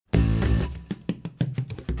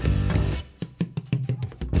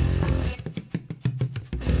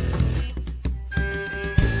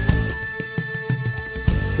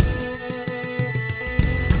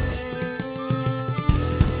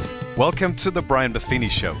Welcome to the Brian Buffini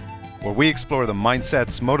Show, where we explore the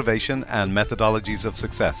mindsets, motivation, and methodologies of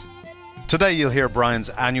success. Today you'll hear Brian's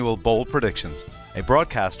annual Bold Predictions, a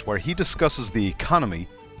broadcast where he discusses the economy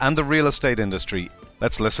and the real estate industry.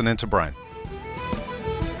 Let's listen in to Brian.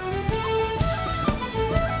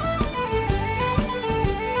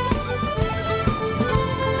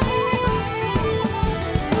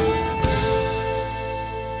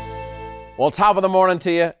 Well, top of the morning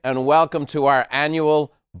to you, and welcome to our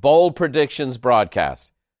annual Bold Predictions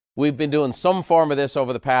broadcast. We've been doing some form of this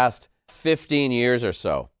over the past 15 years or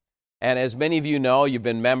so. And as many of you know, you've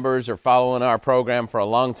been members or following our program for a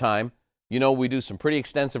long time. You know, we do some pretty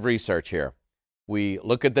extensive research here. We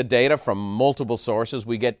look at the data from multiple sources.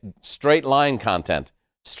 We get straight line content,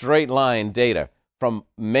 straight line data from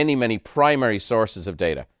many, many primary sources of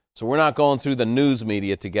data. So we're not going through the news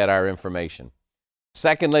media to get our information.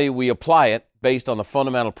 Secondly, we apply it based on the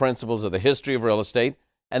fundamental principles of the history of real estate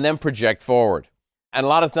and then project forward. And a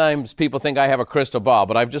lot of times people think I have a crystal ball,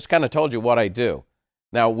 but I've just kind of told you what I do.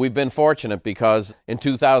 Now, we've been fortunate because in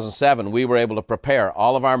 2007, we were able to prepare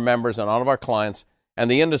all of our members and all of our clients and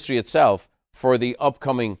the industry itself for the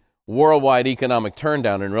upcoming worldwide economic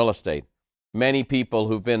turndown in real estate. Many people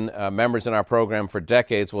who've been members in our program for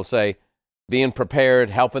decades will say being prepared,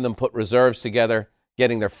 helping them put reserves together,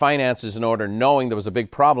 getting their finances in order, knowing there was a big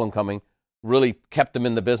problem coming, really kept them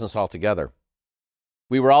in the business altogether.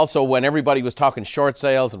 We were also, when everybody was talking short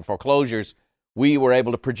sales and foreclosures, we were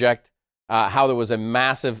able to project how there was a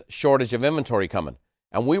massive shortage of inventory coming.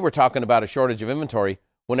 And we were talking about a shortage of inventory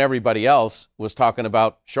when everybody else was talking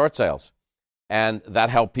about short sales. And that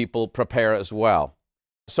helped people prepare as well.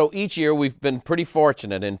 So each year we've been pretty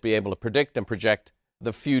fortunate in being able to predict and project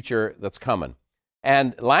the future that's coming.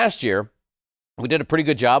 And last year, we did a pretty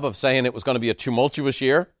good job of saying it was going to be a tumultuous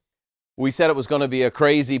year. We said it was going to be a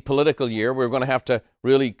crazy political year. We were going to have to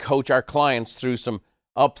really coach our clients through some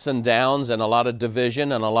ups and downs and a lot of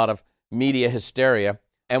division and a lot of media hysteria.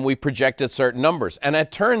 And we projected certain numbers. And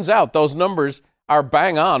it turns out those numbers are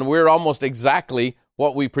bang on. We're almost exactly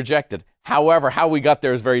what we projected. However, how we got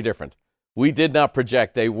there is very different. We did not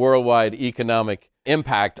project a worldwide economic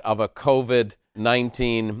impact of a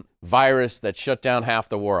COVID-19 virus that shut down half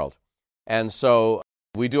the world. And so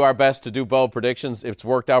we do our best to do bold predictions. It's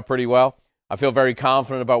worked out pretty well. I feel very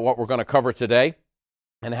confident about what we're going to cover today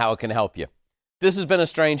and how it can help you. This has been a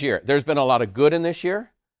strange year. There's been a lot of good in this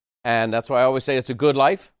year, and that's why I always say it's a good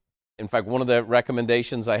life. In fact, one of the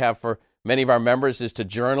recommendations I have for many of our members is to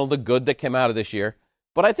journal the good that came out of this year.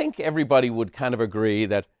 But I think everybody would kind of agree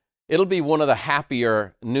that it'll be one of the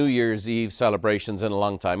happier New Year's Eve celebrations in a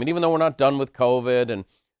long time. And even though we're not done with COVID and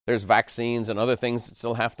there's vaccines and other things that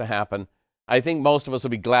still have to happen, I think most of us will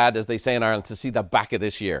be glad, as they say in Ireland, to see the back of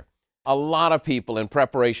this year. A lot of people in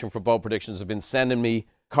preparation for Bold Predictions have been sending me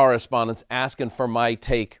correspondence asking for my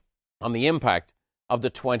take on the impact of the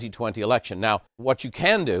 2020 election. Now, what you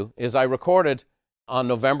can do is I recorded on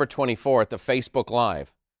November 24th a Facebook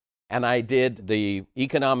Live, and I did the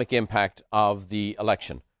economic impact of the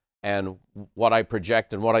election and what I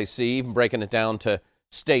project and what I see, even breaking it down to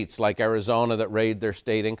states like Arizona that raised their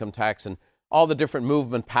state income tax and all the different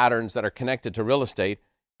movement patterns that are connected to real estate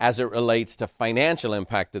as it relates to financial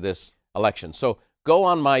impact of this election. So go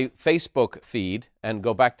on my Facebook feed and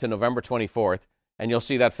go back to November 24th, and you'll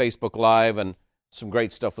see that Facebook Live, and some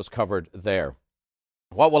great stuff was covered there.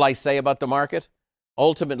 What will I say about the market?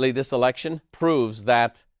 Ultimately, this election proves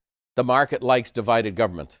that the market likes divided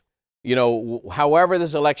government. You know, however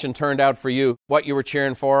this election turned out for you, what you were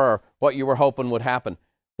cheering for or what you were hoping would happen,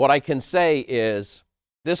 what I can say is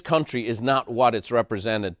this country is not what it's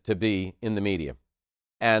represented to be in the media.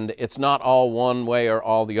 And it's not all one way or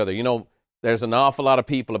all the other. You know, there's an awful lot of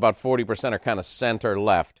people, about 40% are kind of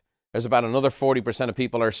center-left. There's about another 40% of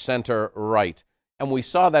people are center-right. And we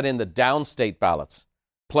saw that in the downstate ballots.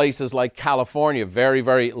 Places like California, very,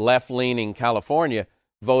 very left-leaning California,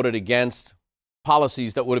 voted against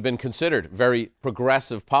policies that would have been considered very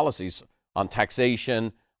progressive policies on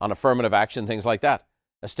taxation, on affirmative action, things like that.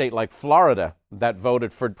 A state like Florida that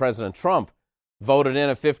voted for President Trump voted in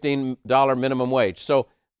a $15 minimum wage. So,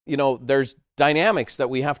 you know, there's dynamics that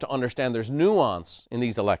we have to understand. There's nuance in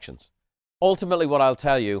these elections. Ultimately, what I'll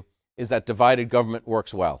tell you is that divided government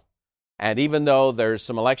works well. And even though there's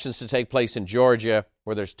some elections to take place in Georgia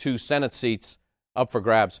where there's 2 Senate seats up for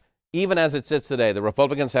grabs, even as it sits today, the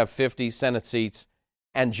Republicans have 50 Senate seats,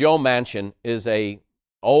 and Joe Manchin is a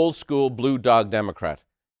old school blue dog Democrat.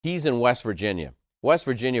 He's in West Virginia. West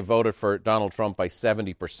Virginia voted for Donald Trump by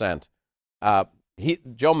 70%. Joe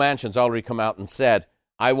Manchin's already come out and said,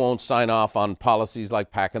 I won't sign off on policies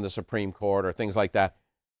like packing the Supreme Court or things like that.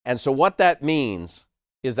 And so what that means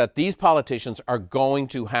is that these politicians are going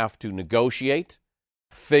to have to negotiate,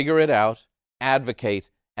 figure it out, advocate,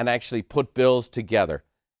 and actually put bills together.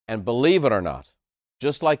 And believe it or not,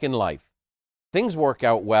 just like in life, things work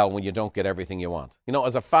out well when you don't get everything you want. You know,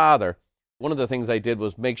 as a father, one of the things I did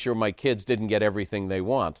was make sure my kids didn't get everything they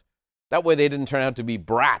want. That way they didn't turn out to be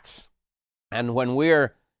brats. And when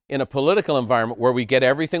we're in a political environment where we get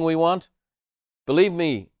everything we want, believe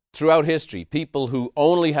me, throughout history, people who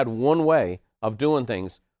only had one way of doing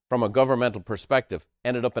things from a governmental perspective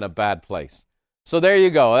ended up in a bad place. So there you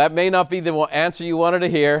go. That may not be the answer you wanted to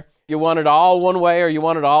hear. You want it all one way or you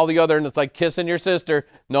want it all the other, and it's like kissing your sister.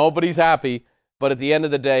 Nobody's happy. But at the end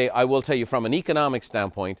of the day, I will tell you, from an economic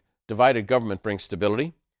standpoint, divided government brings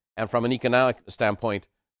stability. And from an economic standpoint,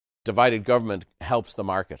 divided government helps the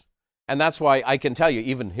market. And that's why I can tell you,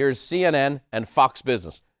 even here's CNN and Fox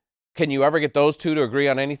Business. Can you ever get those two to agree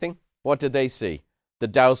on anything? What did they see? The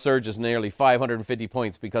Dow surges nearly 550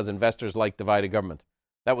 points because investors like divided government.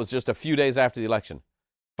 That was just a few days after the election.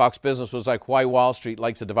 Fox Business was like, why Wall Street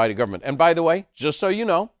likes a divided government. And by the way, just so you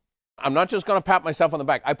know, I'm not just going to pat myself on the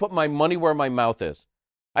back. I put my money where my mouth is.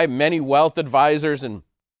 I have many wealth advisors and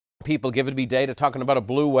people giving me data talking about a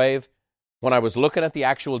blue wave. When I was looking at the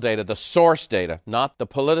actual data, the source data, not the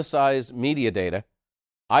politicized media data,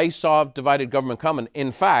 I saw divided government coming.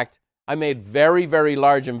 In fact, I made very, very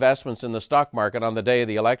large investments in the stock market on the day of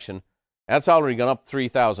the election. That's already gone up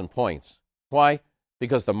 3,000 points. Why?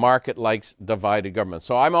 Because the market likes divided government.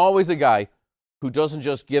 So I'm always a guy who doesn't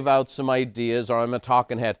just give out some ideas or I'm a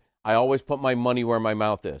talking head. I always put my money where my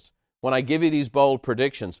mouth is. When I give you these bold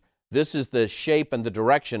predictions, this is the shape and the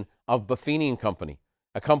direction of Buffini and Company,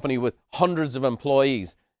 a company with hundreds of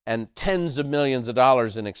employees and tens of millions of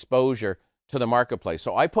dollars in exposure to the marketplace.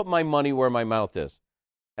 So I put my money where my mouth is.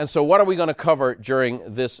 And so what are we going to cover during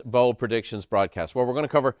this Bold Predictions broadcast? Well, we're going to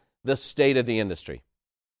cover the state of the industry.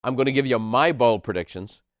 I'm going to give you my bold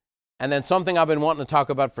predictions, and then something I've been wanting to talk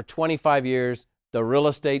about for 25 years, the real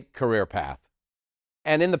estate career path.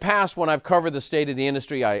 And in the past, when I've covered the state of the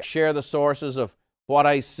industry, I share the sources of what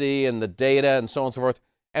I see and the data and so on and so forth.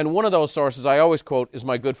 And one of those sources I always quote is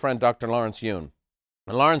my good friend, Dr. Lawrence Yun.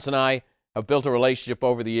 And Lawrence and I have built a relationship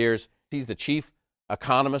over the years. He's the chief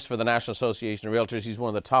economist for the National Association of Realtors. He's one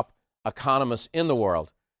of the top economists in the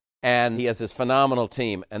world. And he has this phenomenal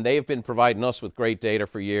team. And they've been providing us with great data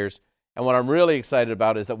for years. And what I'm really excited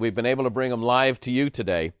about is that we've been able to bring them live to you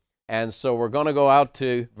today. And so we're going to go out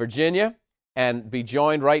to Virginia and be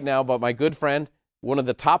joined right now by my good friend, one of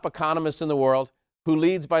the top economists in the world, who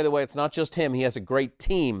leads, by the way, it's not just him. He has a great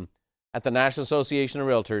team at the National Association of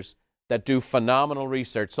Realtors that do phenomenal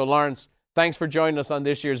research. So, Lawrence, thanks for joining us on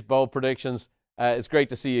this year's Bold Predictions. It's great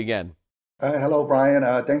to see you again. Hello, Brian.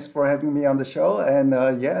 Thanks for having me on the show.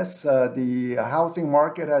 And yes, the housing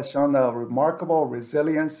market has shown a remarkable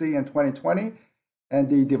resiliency in 2020. And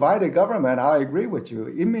the divided government, I agree with you.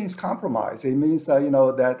 It means compromise. It means,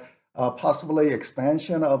 that possibly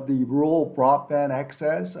expansion of the rural broadband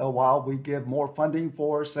access while we give more funding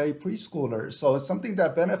for, say, preschoolers. So it's something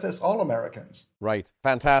that benefits all Americans. Right.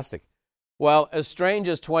 Fantastic. Well, as strange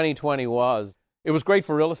as 2020 was, it was great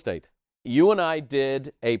for real estate. You and I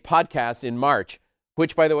did a podcast in March,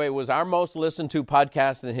 which, by the way, was our most listened to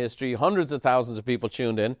podcast in history. Hundreds of thousands of people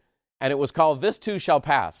tuned in, and it was called This Too Shall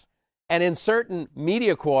Pass. And in certain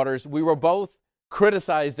media quarters, we were both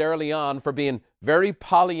criticized early on for being very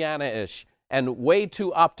Pollyanna-ish and way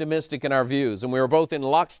too optimistic in our views. And we were both in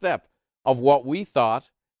lockstep of what we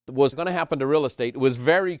thought was going to happen to real estate. It was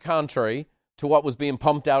very contrary to what was being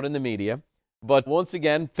pumped out in the media. But once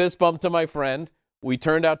again, fist bump to my friend. We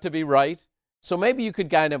turned out to be right. So maybe you could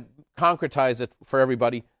kind of concretize it for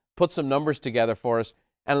everybody, put some numbers together for us.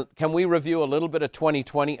 And can we review a little bit of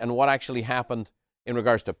 2020 and what actually happened in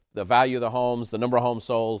regards to the value of the homes, the number of homes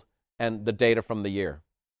sold, and the data from the year?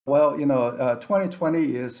 Well, 2020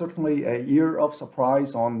 is certainly a year of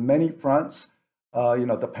surprise on many fronts.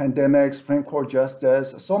 The pandemic, Supreme Court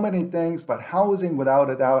justice, so many things, but housing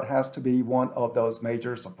without a doubt has to be one of those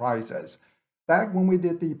major surprises. Back when we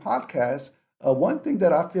did the podcast, one thing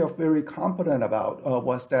that I feel very confident about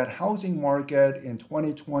was that housing market in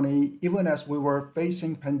 2020, even as we were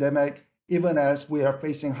facing pandemic, even as we are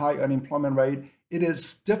facing high unemployment rate, it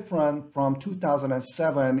is different from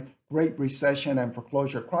 2007 Great Recession and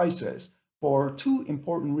foreclosure crisis for two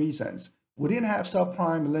important reasons. We didn't have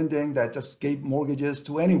subprime lending that just gave mortgages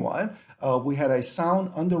to anyone. We had a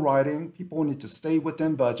sound underwriting. People need to stay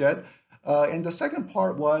within budget. And the second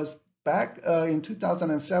part was back in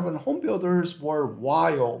 2007, home builders were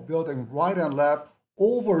wild, building right and left,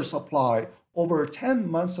 oversupply, over 10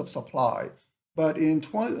 months of supply. But in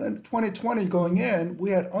 2020 going in,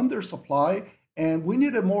 we had undersupply, And we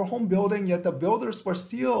needed more home building, yet the builders were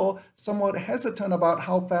still somewhat hesitant about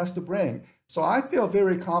how fast to bring. So I feel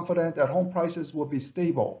very confident that home prices will be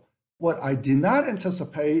stable. What I did not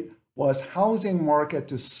anticipate was housing market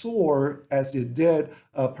to soar as it did,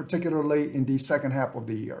 particularly in the second half of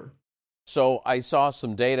the year. So I saw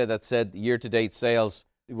some data that said year-to-date sales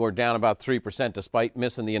were down about 3% despite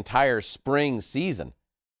missing the entire spring season.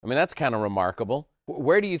 I mean, that's kind of remarkable.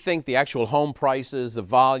 Where do you think the actual home prices, the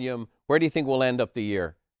volume, where do you think we'll end up the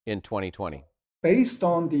year in 2020? Based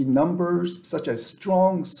on the numbers, such as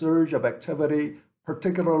strong surge of activity,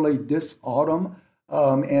 particularly this autumn,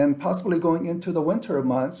 and possibly going into the winter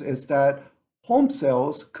months, is that home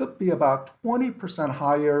sales could be about 20%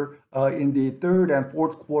 higher in the third and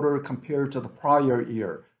fourth quarter compared to the prior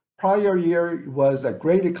year. Prior year was a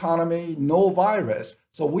great economy, no virus.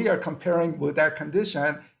 So we are comparing with that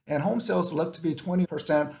condition, and home sales look to be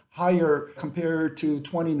 20% higher compared to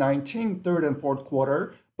 2019 third and fourth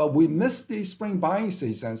quarter. But we missed the spring buying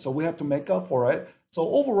season, so we have to make up for it. So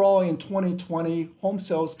overall in 2020, home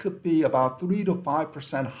sales could be about 3 to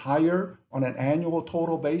 5% higher on an annual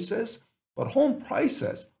total basis. But home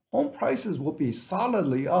prices will be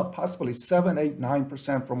solidly up, possibly 7, 8,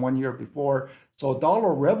 9% from 1 year before. So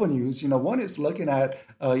dollar revenues, one is looking at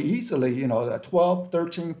easily, 12,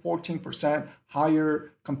 13, 14%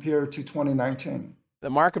 higher compared to 2019. The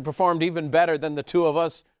market performed even better than the two of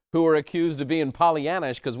us who were accused of being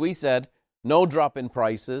Pollyannish, because we said no drop in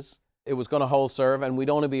prices. It was going to hold serve, and we'd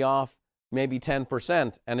only be off maybe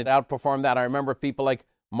 10%, and it outperformed that. I remember people like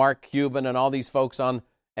Mark Cuban and all these folks on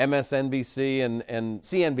MSNBC and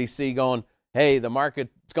CNBC going, hey, the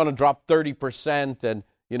market's going to drop 30% and,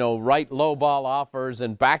 write lowball offers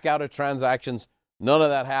and back out of transactions. None of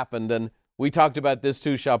that happened, and we talked about this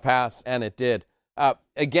too shall pass, and it did.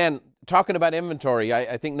 Again, talking about inventory,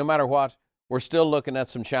 I think no matter what, we're still looking at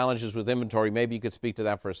some challenges with inventory. Maybe you could speak to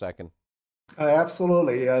that for a second.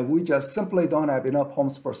 Absolutely. We just simply don't have enough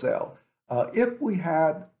homes for sale. If we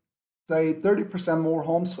had, say, 30% more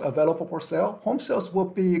homes available for sale, home sales will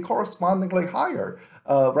be correspondingly higher.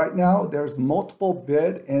 Right now, there's multiple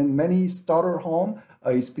bid in many starter home.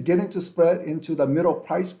 It's beginning to spread into the middle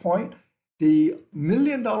price point. The $1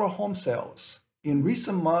 million home sales in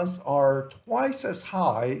recent months are twice as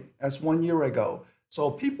high as 1 year ago. So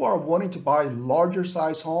people are wanting to buy larger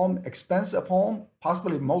size home, expensive home,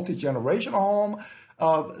 possibly multi-generational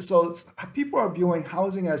home. So people are viewing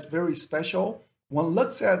housing as very special. One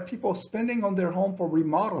looks at people spending on their home for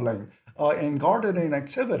remodeling and gardening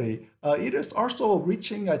activity. It is also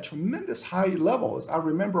reaching a tremendous high levels. I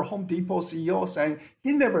remember Home Depot CEO saying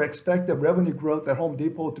he never expected revenue growth at Home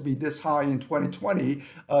Depot to be this high in 2020.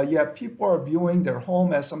 Yet people are viewing their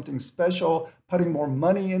home as something special, putting more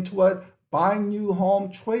money into it, buying new home,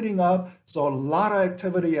 trading up. So a lot of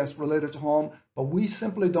activity as related to home, but we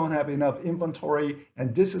simply don't have enough inventory.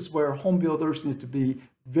 And this is where home builders need to be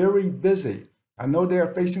very busy. I know they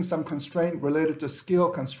are facing some constraint related to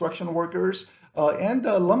skilled construction workers and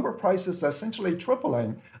lumber prices essentially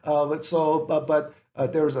tripling. But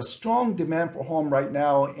there's a strong demand for home right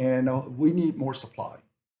now, and we need more supply.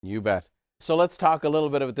 You bet. So let's talk a little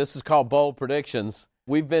bit of it. This is called Bold Predictions.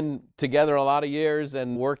 We've been together a lot of years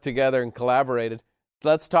and worked together and collaborated.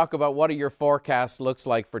 Let's talk about what your forecast looks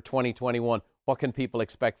like for 2021. What can people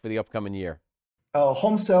expect for the upcoming year?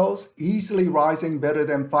 Home sales easily rising better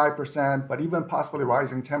than 5%, but even possibly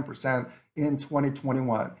rising 10% in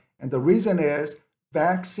 2021. And the reason is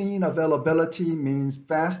vaccine availability means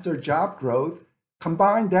faster job growth.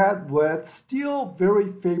 Combine that with still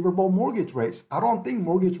very favorable mortgage rates. I don't think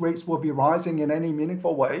mortgage rates will be rising in any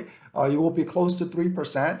meaningful way. It will be close to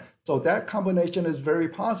 3%. So that combination is very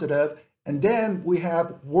positive. And then we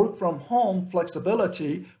have work from home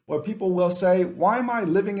flexibility where people will say, why am I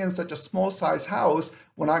living in such a small size house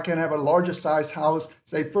when I can have a larger size house,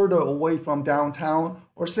 say further away from downtown,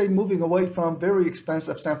 or say moving away from very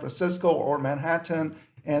expensive San Francisco or Manhattan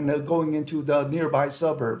and going into the nearby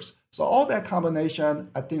suburbs. So all that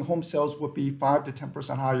combination, I think home sales will be 5 to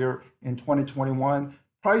 10% higher in 2021.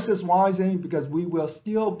 Prices rising because we will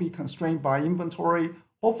still be constrained by inventory.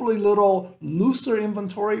 Hopefully a little looser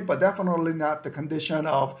inventory, but definitely not the condition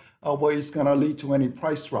of where it's going to lead to any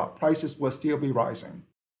price drop. Prices will still be rising.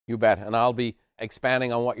 You bet. And I'll be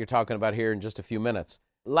expanding on what you're talking about here in just a few minutes.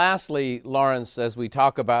 Lastly, Lawrence, as we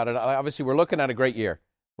talk about it, obviously we're looking at a great year.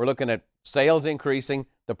 We're looking at sales increasing.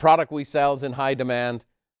 The product we sell is in high demand.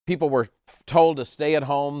 People were told to stay at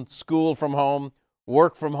home, school from home,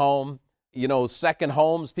 work from home. Second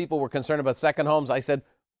homes. People were concerned about second homes. I said,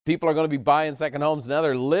 people are going to be buying second homes. Now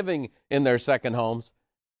they're living in their second homes.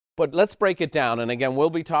 But let's break it down. And again,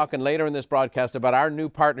 we'll be talking later in this broadcast about our new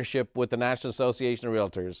partnership with the National Association of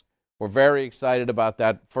Realtors. We're very excited about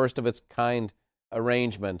that first of its kind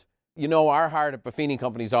arrangement. You know, our heart at Buffini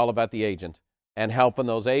Company is all about the agent and helping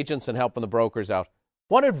those agents and helping the brokers out.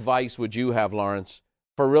 What advice would you have, Lawrence,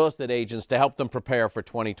 for real estate agents to help them prepare for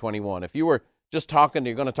 2021? If you were just you're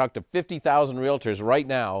going to talk to 50,000 realtors right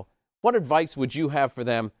now, what advice would you have for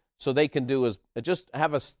them so they can just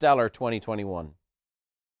have a stellar 2021?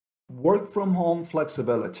 Work from home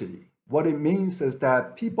flexibility. What it means is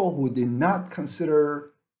that people who did not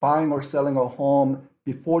consider buying or selling a home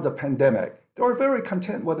before the pandemic, they were very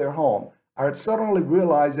content with their home, are suddenly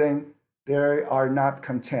realizing they are not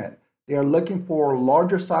content. They are looking for a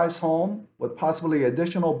larger size home with possibly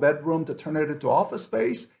additional bedroom to turn it into office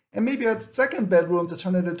space, and maybe a second bedroom to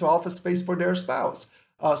turn it into office space for their spouse.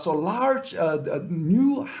 So large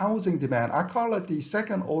new housing demand, I call it the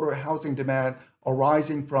second order housing demand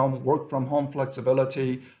arising from work from home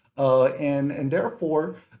flexibility. And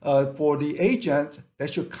therefore, for the agents, they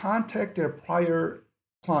should contact their prior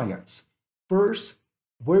clients. First,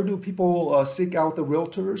 where do people seek out the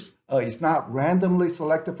realtors? It's not randomly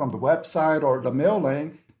selected from the website or the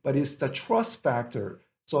mailing, but it's the trust factor.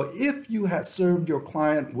 So if you had served your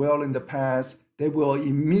client well in the past, they will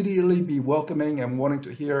immediately be welcoming and wanting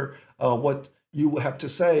to hear what you have to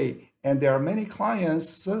say. And there are many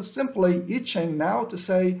clients simply itching now to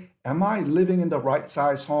say, am I living in the right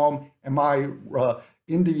size home? Am I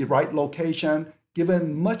in the right location?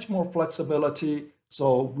 Given much more flexibility.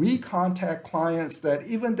 So we contact clients that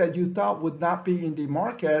even that you thought would not be in the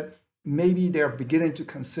market, maybe they're beginning to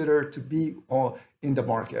consider to be in the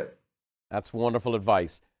market. That's wonderful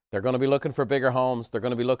advice. They're going to be looking for bigger homes. They're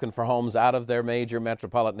going to be looking for homes out of their major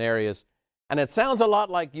metropolitan areas. And it sounds a lot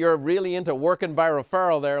like you're really into working by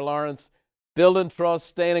referral there, Lawrence. Building trust,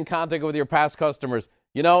 staying in contact with your past customers.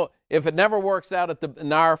 You know, if it never works out at the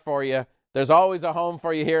NAR for you, there's always a home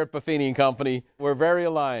for you here at Buffini & Company. We're very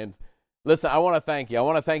aligned. Listen, I want to thank you. I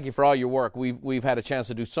want to thank you for all your work. We've had a chance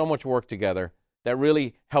to do so much work together that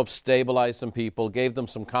really helped stabilize some people, gave them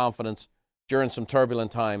some confidence during some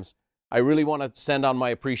turbulent times. I really want to send on my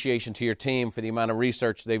appreciation to your team for the amount of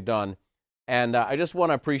research they've done. And I just want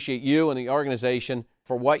to appreciate you and the organization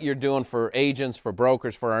for what you're doing for agents, for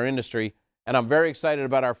brokers, for our industry. And I'm very excited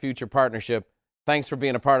about our future partnership. Thanks for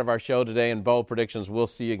being a part of our show today and Bold Predictions. We'll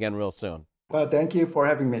see you again real soon. Well, thank you for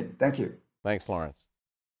having me. Thank you. Thanks, Lawrence.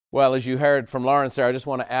 Well, as you heard from Lawrence there, I just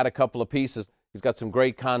want to add a couple of pieces. He's got some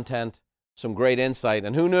great content, some great insight.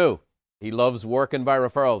 And who knew? He loves working by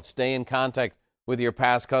referral. Stay in contact with your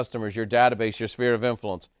past customers, your database, your sphere of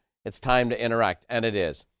influence. It's time to interact, and it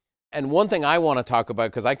is. And one thing I want to talk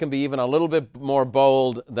about, because I can be even a little bit more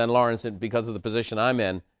bold than Lawrence because of the position I'm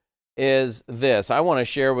in, is this. I want to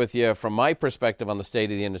share with you from my perspective on the state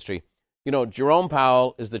of the industry. You know, Jerome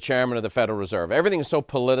Powell is the chairman of the Federal Reserve. Everything is so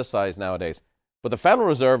politicized nowadays, but the Federal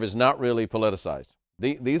Reserve is not really politicized.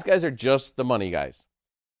 These guys are just the money guys.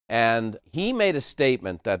 And he made a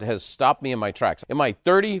statement that has stopped me in my tracks. In my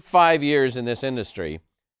 35 years in this industry,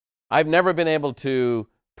 I've never been able to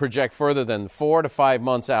project further than 4 to 5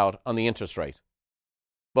 months out on the interest rate.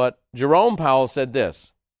 But Jerome Powell said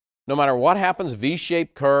this: no matter what happens,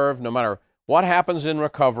 V-shaped curve, no matter what happens in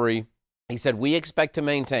recovery, he said, we expect to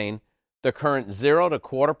maintain the current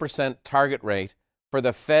 0.25% target rate for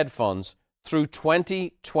the Fed funds through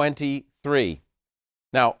 2023.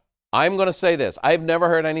 Now, I'm going to say this. I've never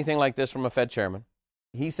heard anything like this from a Fed chairman.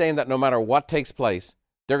 He's saying that no matter what takes place,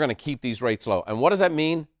 they're going to keep these rates low. And what does that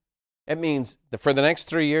mean? It means that for the next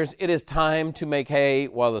 3 years, it is time to make hay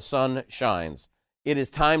while the sun shines. It is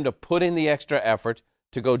time to put in the extra effort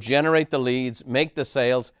to go generate the leads, make the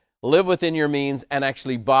sales, live within your means, and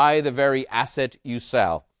actually buy the very asset you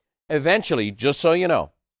sell. Eventually, just so you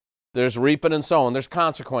know, there's reaping and sowing. There's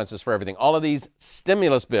consequences for everything. All of these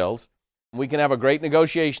stimulus bills, we can have a great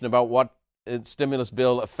negotiation about what stimulus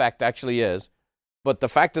bill effect actually is. But the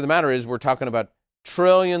fact of the matter is we're talking about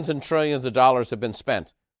trillions and trillions of dollars have been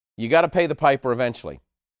spent. You got to pay the piper eventually.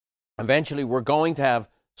 Eventually, we're going to have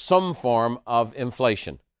some form of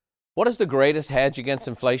inflation. What is the greatest hedge against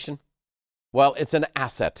inflation? Well, it's an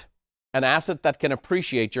asset that can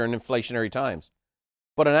appreciate during inflationary times.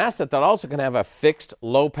 But an asset that also can have a fixed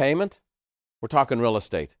low payment, we're talking real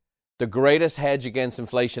estate. The greatest hedge against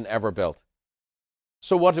inflation ever built.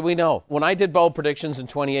 So what do we know? When I did bold predictions in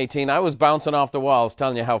 2018, I was bouncing off the walls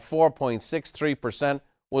telling you how 4.63%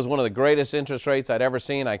 was one of the greatest interest rates I'd ever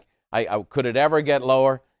seen. I could it ever get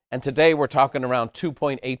lower? And today we're talking around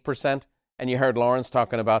 2.8%, and you heard Lawrence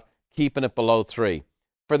talking about keeping it below 3.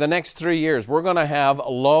 For the next 3 years, we're going to have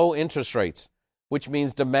low interest rates, which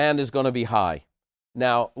means demand is going to be high.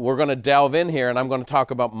 Now, we're going to delve in here, and I'm going to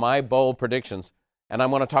talk about my bold predictions, and I'm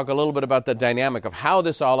going to talk a little bit about the dynamic of how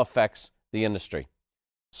this all affects the industry.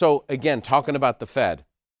 So, again, talking about the Fed,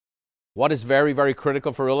 what is very, very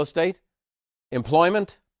critical for real estate?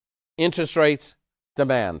 Employment, interest rates,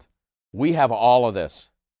 demand. We have all of this.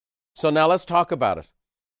 So now let's talk about it.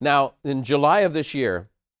 Now, in July of this year,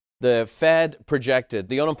 the Fed projected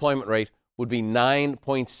the unemployment rate would be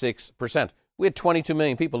 9.6%. We had 22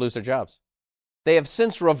 million people lose their jobs. They have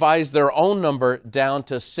since revised their own number down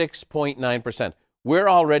to 6.9%. We're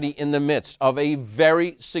already in the midst of a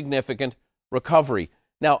very significant recovery.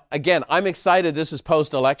 Now, again, I'm excited this is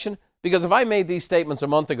post-election, because if I made these statements a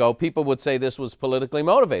month ago, people would say this was politically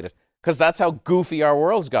motivated, because that's how goofy our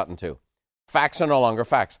world's gotten to. Facts are no longer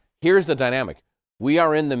facts. Here's the dynamic. We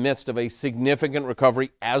are in the midst of a significant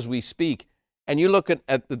recovery as we speak. And you look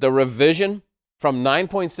at the revision from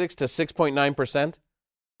 9.6 to 6.9%.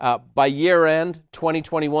 By year end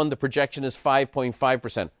 2021, the projection is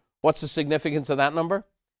 5.5%. What's the significance of that number?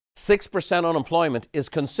 6% unemployment is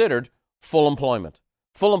considered full employment.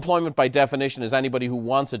 Full employment, by definition, is anybody who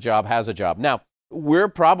wants a job, has a job. Now, we're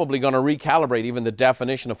probably going to recalibrate even the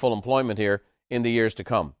definition of full employment here in the years to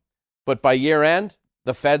come. But by year end,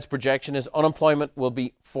 the Fed's projection is unemployment will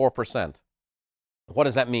be 4%. What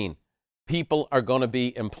does that mean? People are going to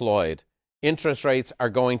be employed. Interest rates are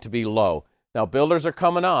going to be low. Now, builders are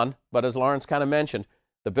coming on, but as Lawrence kind of mentioned,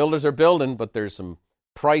 the builders are building, but there's some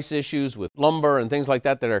price issues with lumber and things like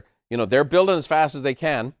that are, they're building as fast as they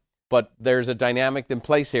can, but there's a dynamic in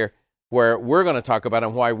place here where we're going to talk about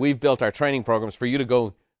and why we've built our training programs for you to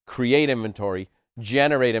go create inventory,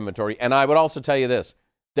 generate inventory. And I would also tell you this,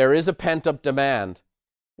 there is a pent-up demand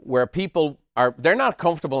where they're not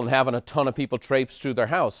comfortable in having a ton of people traipse through their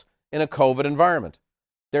house in a COVID environment.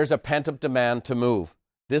 There's a pent-up demand to move.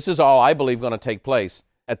 This is all, I believe, going to take place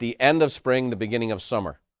at the end of spring, the beginning of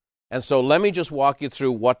summer. And so let me just walk you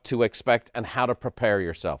through what to expect and how to prepare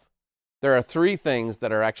yourself. There are three things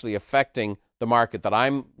that are actually affecting the market that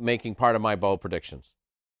I'm making part of my bold predictions.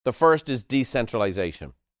 The first is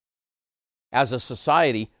decentralization. As a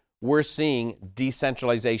society, we're seeing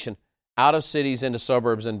decentralization out of cities into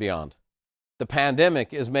suburbs and beyond. The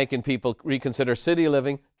pandemic is making people reconsider city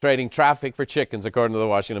living, trading traffic for chickens, according to the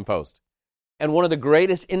Washington Post. And one of the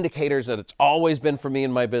greatest indicators that it's always been for me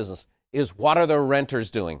in my business is what are the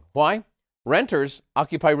renters doing? Why? Renters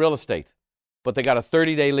occupy real estate, but they got a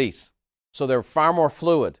 30-day lease. So they're far more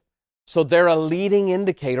fluid. So they're a leading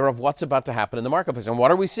indicator of what's about to happen in the marketplace. And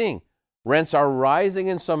what are we seeing? Rents are rising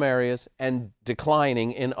in some areas and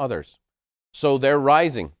declining in others. So they're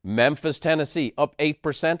rising. Memphis, Tennessee, up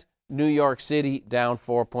 8%. New York City, down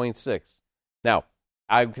 4.6%. Now,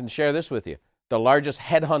 I can share this with you. The largest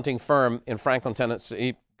headhunting firm in Franklin,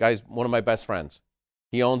 Tennessee, guy's one of my best friends.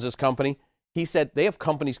 He owns this company. He said they have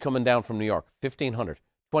companies coming down from New York, 1,500,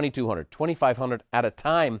 2,200, 2,500 at a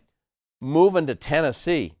time, moving to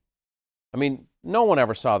Tennessee. I mean, no one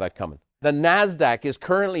ever saw that coming. The NASDAQ is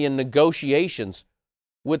currently in negotiations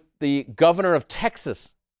with the governor of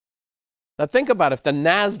Texas. Now think about it. If the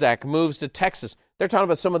NASDAQ moves to Texas, they're talking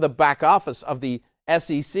about some of the back office of the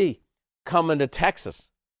SEC coming to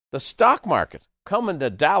Texas. The stock market coming to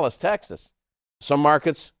Dallas, Texas. Some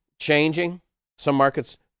markets changing, some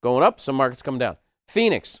markets going up, some markets coming down.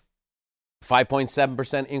 Phoenix,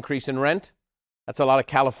 5.7% increase in rent. That's a lot of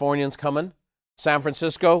Californians coming. San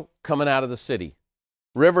Francisco, coming out of the city.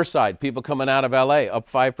 Riverside, people coming out of LA, up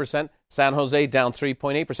 5%. San Jose, down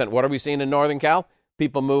 3.8%. What are we seeing in Northern Cal?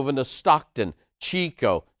 People moving to Stockton,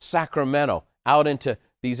 Chico, Sacramento, out into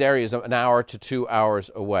these areas an hour to 2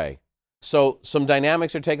 hours away. So some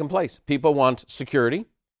dynamics are taking place. People want security.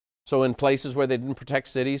 So in places where they didn't protect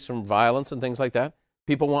cities from violence and things like that,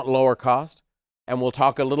 people want lower cost. And we'll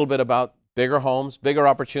talk a little bit about bigger homes, bigger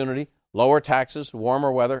opportunity, lower taxes,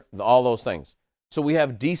 warmer weather, all those things. So we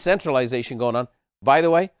have decentralization going on. By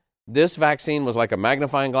the way, this vaccine was like a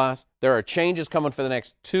magnifying glass. There are changes coming for the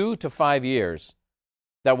next 2 to 5 years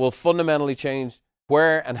that will fundamentally change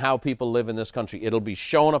where and how people live in this country. It'll be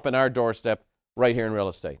showing up in our doorstep right here in real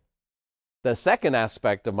estate. The second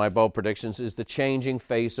aspect of my bold predictions is the changing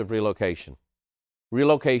face of relocation.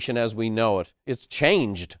 Relocation as we know it, it's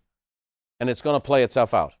changed, and it's going to play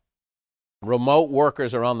itself out. Remote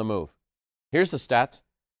workers are on the move. Here's the stats.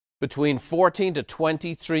 Between 14 to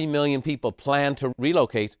 23 million people plan to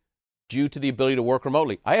relocate due to the ability to work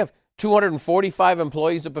remotely. I have 245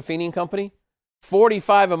 employees at Buffini & Company.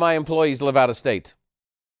 45 of my employees live out of state.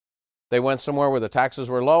 They went somewhere where the taxes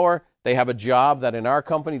were lower. They have a job that in our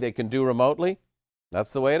company they can do remotely.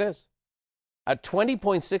 That's the way it is. At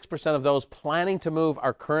 20.6% of those planning to move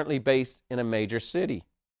are currently based in a major city.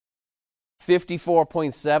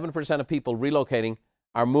 54.7% of people relocating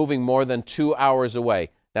are moving more than 2 hours away.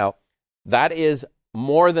 Now, that is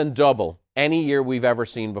more than double any year we've ever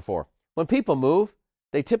seen before. When people move,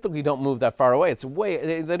 they typically don't move that far away.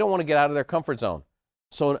 They don't want to get out of their comfort zone.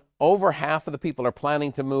 So over half of the people are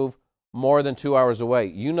planning to move more than 2 hours away.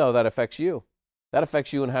 You know that affects you. That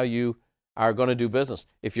affects you and how you are going to do business.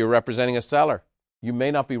 If you're representing a seller, you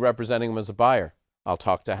may not be representing them as a buyer. I'll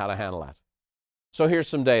talk to how to handle that. So here's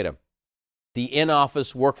some data. The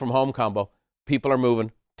in-office work-from-home combo, people are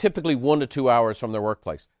moving typically 1 to 2 hours from their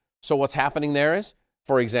workplace. So what's happening there is,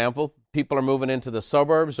 for example, people are moving into the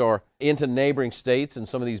suburbs or into neighboring states in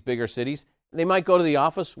some of these bigger cities. They might go to the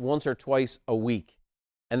office once or twice a week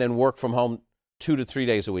and then work from home 2 to 3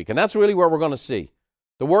 days a week. And that's really where we're going to see.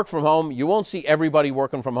 The work from home, you won't see everybody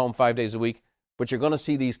working from home 5 days a week, but you're going to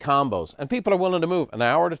see these combos. And people are willing to move an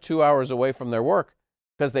hour to 2 hours away from their work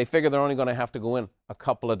because they figure they're only going to have to go in a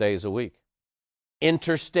couple of days a week.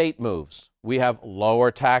 Interstate moves. We have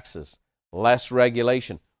lower taxes, less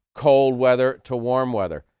regulation, cold weather to warm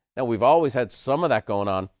weather. Now, we've always had some of that going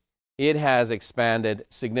on. It has expanded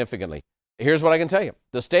significantly. Here's what I can tell you.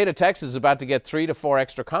 The state of Texas is about to get 3 to 4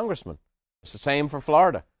 extra congressmen. It's the same for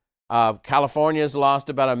Florida. California's lost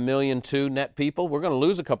about 1.2 million net people. We're going to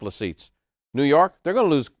lose a couple of seats. New York, they're going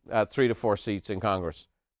to lose 3 to 4 seats in Congress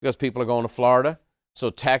because people are going to Florida. So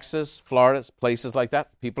Texas, Florida, places like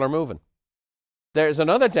that, people are moving. There's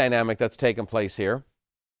another dynamic that's taken place here,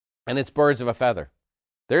 and it's birds of a feather.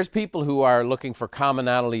 There's people who are looking for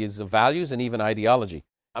commonalities of values and even ideology.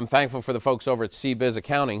 I'm thankful for the folks over at CBiz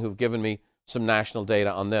Accounting who've given me some national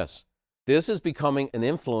data on this. This is becoming an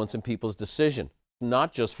influence in people's decision,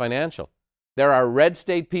 not just financial. There are red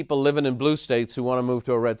state people living in blue states who want to move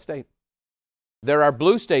to a red state. There are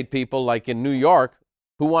blue state people, like in New York,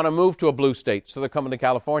 who want to move to a blue state, so they're coming to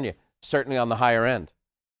California, certainly on the higher end.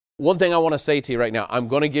 One thing I want to say to you right now, I'm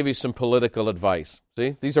going to give you some political advice.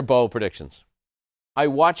 See, these are bold predictions. I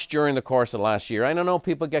watched during the course of last year. I don't know,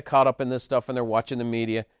 people get caught up in this stuff and they're watching the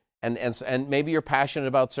media, and maybe you're passionate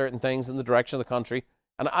about certain things in the direction of the country,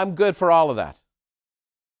 and I'm good for all of that.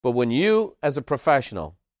 But when you, as a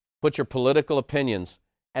professional, put your political opinions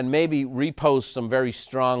and maybe repost some very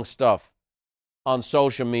strong stuff on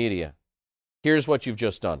social media, here's what you've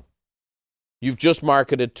just done. You've just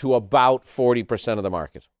marketed to about 40% of the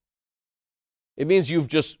market. It means you've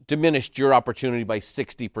just diminished your opportunity by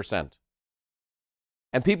 60%.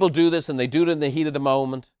 And people do this, and they do it in the heat of the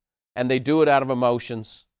moment, and they do it out of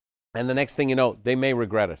emotions, and the next thing you know, they may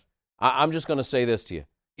regret it. I'm just going to say this to you.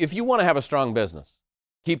 If you want to have a strong business,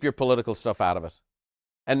 keep your political stuff out of it.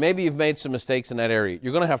 And maybe you've made some mistakes in that area.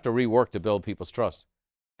 You're going to have to rework to build people's trust.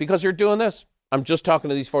 Because you're doing this. I'm just talking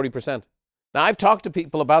to these 40%. Now, I've talked to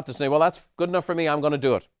people about this and say, well, that's good enough for me. I'm going to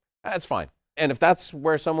do it. That's fine. And if that's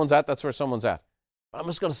where someone's at, that's where someone's at. But I'm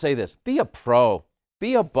just going to say this. Be a pro.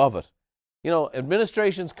 Be above it. You know,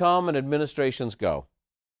 administrations come and administrations go.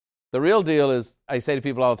 The real deal is, I say to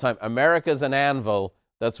people all the time, America's an anvil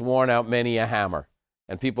that's worn out many a hammer.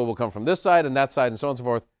 And people will come from this side and that side and so on and so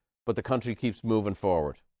forth, but the country keeps moving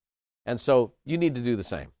forward. And so you need to do the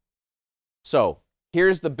same. So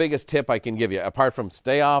here's the biggest tip I can give you, apart from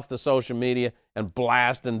stay off the social media and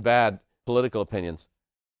blasting bad political opinions.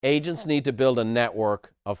 Agents need to build a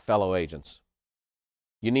network of fellow agents.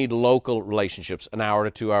 You need local relationships, an hour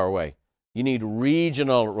to 2 hour away. You need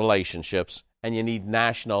regional relationships, and you need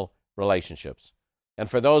national relationships. And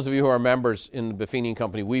for those of you who are members in the Buffini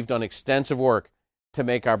Company, we've done extensive work to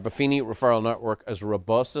make our Buffini referral network as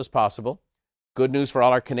robust as possible. Good news for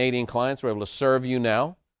all our Canadian clients. We're able to serve you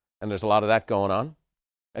now, and there's a lot of that going on.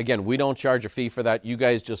 Again, we don't charge a fee for that. You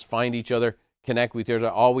guys just find each other, connect with each other.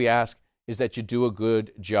 All we ask is that you do a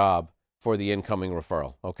good job for the incoming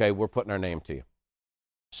referral. Okay, we're putting our name to you.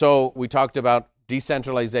 So we talked about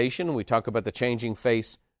decentralization. We talk about the changing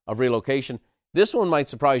face of relocation. This one might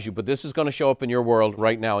surprise you, but this is going to show up in your world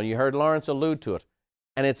right now. And you heard Lawrence allude to it.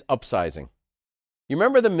 And it's upsizing. You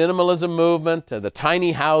remember the minimalism movement, the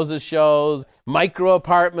tiny houses shows, micro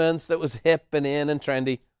apartments that was hip and in and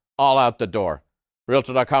trendy, all out the door.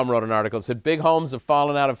 Realtor.com wrote an article that said, big homes have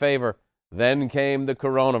fallen out of favor. Then came the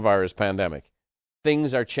coronavirus pandemic.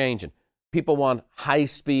 Things are changing. People want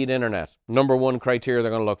high-speed internet. Number one criteria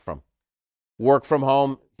they're going to look from. Work from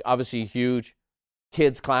home, obviously huge.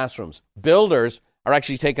 Kids' classrooms. Builders are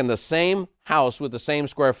actually taking the same house with the same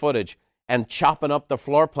square footage and chopping up the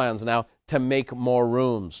floor plans now to make more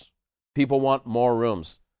rooms. People want more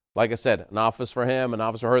rooms. Like I said, an office for him, an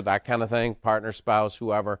office for her, that kind of thing, partner, spouse,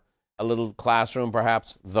 whoever, a little classroom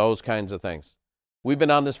perhaps, those kinds of things. We've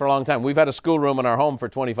been on this for a long time. We've had a schoolroom in our home for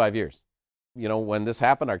 25 years. You know, when this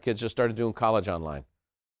happened, our kids just started doing college online.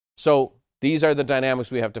 So These are the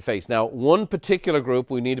dynamics we have to face. Now, one particular group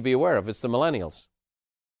we need to be aware of is the millennials.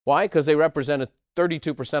 Why? Because they represented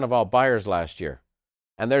 32% of all buyers last year.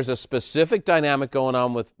 And there's a specific dynamic going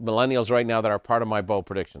on with millennials right now that are part of my bold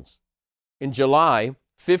predictions. In July,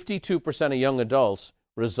 52% of young adults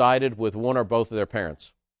resided with one or both of their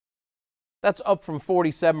parents. That's up from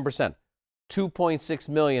 47%. 2.6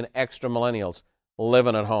 million extra millennials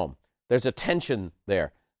living at home. There's a tension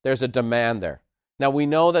there. There's a demand there. Now, we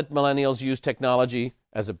know that millennials use technology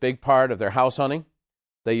as a big part of their house hunting.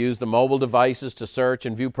 They use the mobile devices to search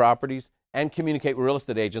and view properties and communicate with real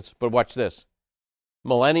estate agents. But watch this.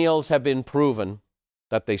 Millennials have been proven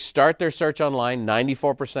that they start their search online,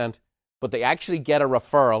 94%, but they actually get a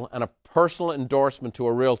referral and a personal endorsement to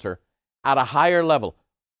a realtor at a higher level,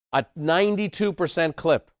 a 92%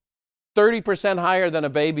 clip, 30% higher than a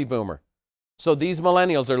baby boomer. So these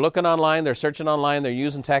millennials are looking online, they're searching online, they're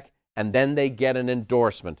using tech, and then they get an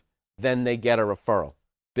endorsement. Then they get a referral.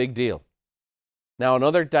 Big deal. Now,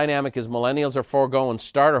 another dynamic is millennials are foregoing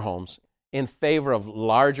starter homes in favor of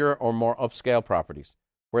larger or more upscale properties,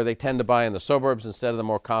 where they tend to buy in the suburbs instead of the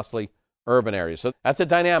more costly urban areas. So that's a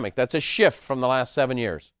dynamic. That's a shift from the last 7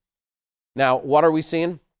 years. Now, what are we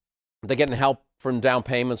seeing? They're getting help from down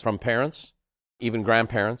payments from parents, even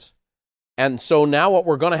grandparents. And so now what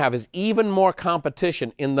we're going to have is even more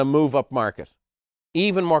competition in the move-up market.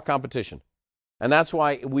 Even more competition. And that's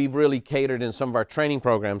why we've really catered in some of our training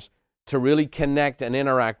programs to really connect and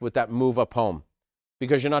interact with that move-up home.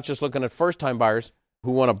 Because you're not just looking at first-time buyers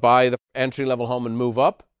who want to buy the entry-level home and move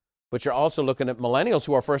up, but you're also looking at millennials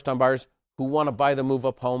who are first-time buyers who want to buy the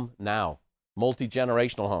move-up home now.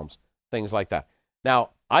 Multi-generational homes, things like that.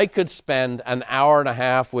 Now, I could spend an hour and a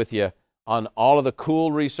half with you on all of the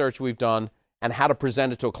cool research we've done and how to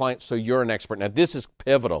present it to a client so you're an expert. Now, this is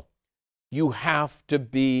pivotal. You have to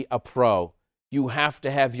be a pro. You have to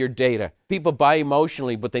have your data. People buy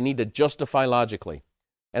emotionally, but they need to justify logically.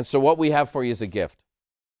 And so what we have for you is a gift.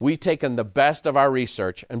 We've taken the best of our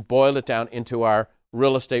research and boiled it down into our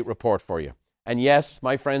real estate report for you. And yes,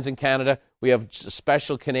 my friends in Canada, we have a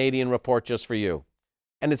special Canadian report just for you.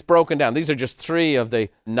 And it's broken down. These are just 3 of the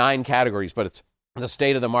 9 categories, but it's the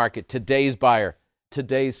state of the market, today's buyer,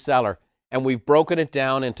 today's seller. And we've broken it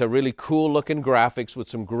down into really cool-looking graphics with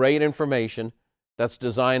some great information that's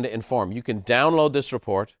designed to inform. You can download this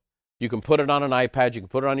report. You can put it on an iPad. You can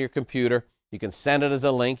put it on your computer. You can send it as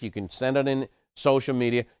a link. You can send it in social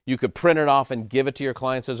media. You could print it off and give it to your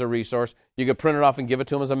clients as a resource. You could print it off and give it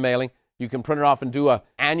to them as a mailing. You can print it off and do an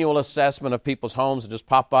annual assessment of people's homes and just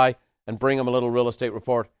pop by and bring them a little real estate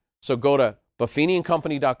report. So go to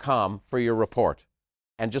buffiniandcompany.com for your report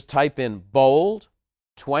and just type in bold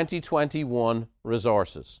 2021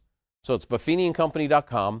 resources. So it's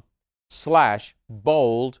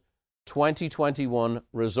buffiniandcompany.com/bold 2021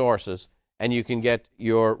 resources, and you can get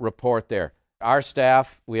your report there. Our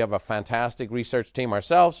staff, we have a fantastic research team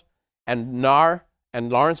ourselves, and NAR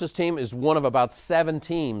and Lawrence's team is one of about 7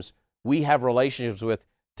 teams we have relationships with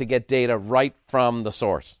to get data right from the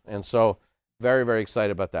source. And so very, very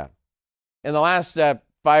excited about that. In the last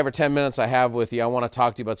 5 or 10 minutes I have with you, I want to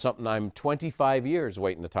talk to you about something I'm 25 years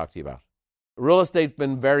waiting to talk to you about. Real estate's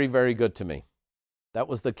been very, very good to me. That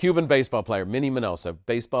was the Cuban baseball player, Minnie Minoso.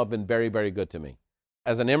 Baseball been very, very good to me.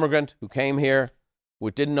 As an immigrant who came here, who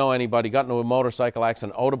didn't know anybody, got into a motorcycle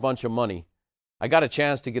accident, owed a bunch of money, I got a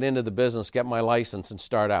chance to get into the business, get my license, and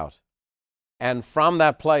start out. And from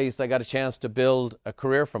that place, I got a chance to build a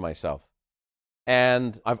career for myself.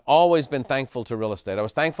 And I've always been thankful to real estate. I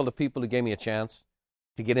was thankful to people who gave me a chance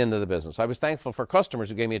to get into the business. I was thankful for customers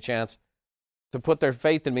who gave me a chance to put their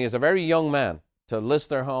faith in me as a very young man, to list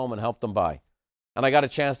their home and help them buy. And I got a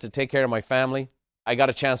chance to take care of my family. I got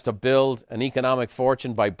a chance to build an economic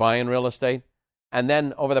fortune by buying real estate. And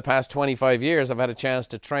then over the past 25 years, I've had a chance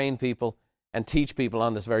to train people and teach people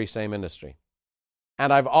on this very same industry.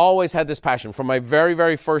 And I've always had this passion. From my very,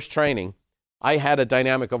 very first training, I had a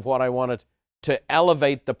dynamic of what I wanted to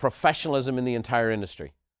elevate the professionalism in the entire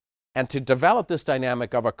industry and to develop this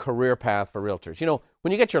dynamic of a career path for realtors. You know,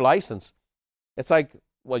 when you get your license, it's like,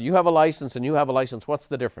 well, you have a license and you have a license. What's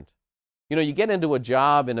the difference? You know, you get into a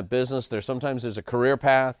job in a business, sometimes there's a career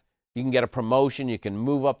path. You can get a promotion. You can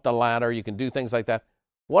move up the ladder. You can do things like that.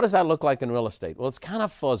 What does that look like in real estate? Well, it's kind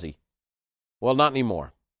of fuzzy. Well, not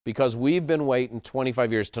anymore, because we've been waiting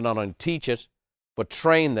 25 years to not only teach it, but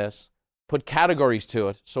train this, put categories to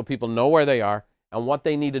it so people know where they are and what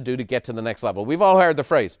they need to do to get to the next level. We've all heard the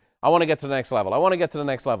phrase, I want to get to the next level. I want to get to the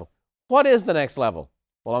next level. What is the next level?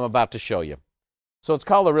 Well, I'm about to show you. So it's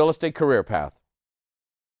called the real estate career path.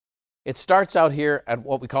 It starts out here at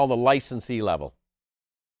what we call the licensee level.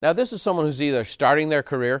 Now, this is someone who's either starting their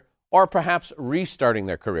career or perhaps restarting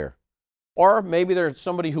their career. Or maybe they're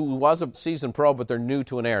somebody who was a seasoned pro, but they're new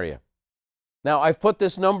to an area. Now, I've put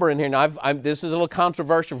this number in here. Now, this is a little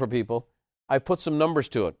controversial for people. I've put some numbers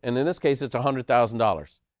to it, and in this case, it's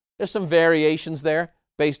 $100,000. There's some variations there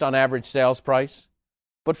based on average sales price,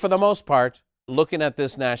 but for the most part, looking at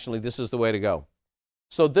this nationally, this is the way to go.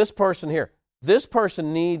 So this person here, this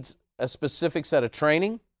person needs a specific set of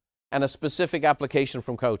training and a specific application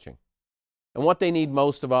from coaching. And what they need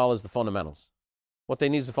most of all is the fundamentals. What they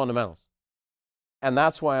need is the fundamentals. And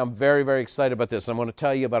that's why I'm very, very excited about this. I'm going to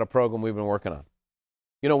tell you about a program we've been working on.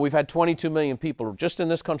 You know, we've had 22 million people just in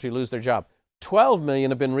this country lose their job. 12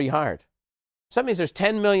 million have been rehired. So that means there's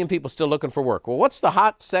 10 million people still looking for work. Well, what's the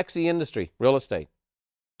hot, sexy industry? Real estate.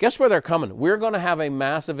 Guess where they're coming? We're going to have a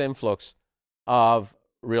massive influx of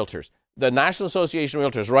realtors. The National Association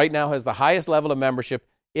of Realtors right now has the highest level of membership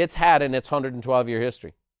it's had in its 112-year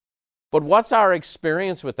history. But what's our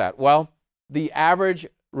experience with that? Well, the average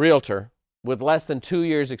realtor with less than 2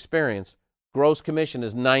 years' experience, gross commission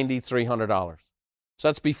is $9,300. So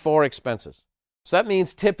that's before expenses. So that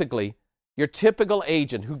means typically, your typical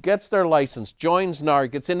agent who gets their license, joins NAR,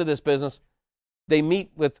 gets into this business, they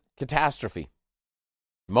meet with catastrophe.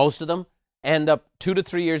 Most of them end up 2 to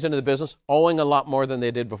 3 years into the business, owing a lot more than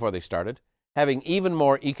they did before they started, having even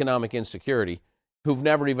more economic insecurity, who've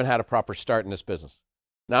never even had a proper start in this business.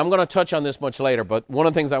 Now, I'm going to touch on this much later, but one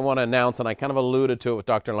of the things I want to announce, and I kind of alluded to it with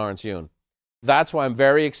Dr. Lawrence Yun, that's why I'm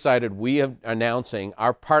very excited we are announcing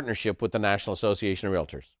our partnership with the National Association of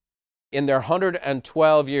Realtors. In their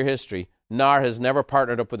 112-year history, NAR has never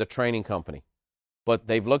partnered up with a training company, but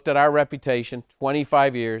they've looked at our reputation,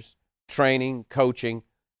 25 years, training, coaching.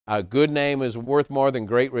 A good name is worth more than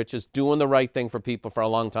great riches, doing the right thing for people for a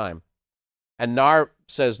long time. And NAR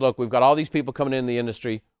says, look, we've got all these people coming in the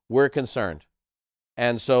industry. We're concerned.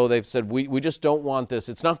 And so they've said, we just don't want this.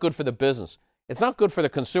 It's not good for the business. It's not good for the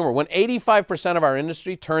consumer. When 85% of our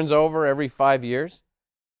industry turns over every 5 years,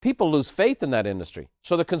 people lose faith in that industry.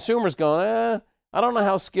 So the consumer's going, I don't know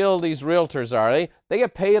how skilled these realtors are. They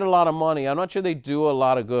get paid a lot of money. I'm not sure they do a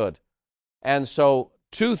lot of good. And so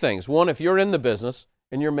two things. One, if you're in the business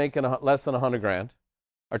and you're making less than $100,000,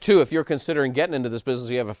 or two, if you're considering getting into this business,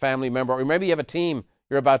 you have a family member, or maybe you have a team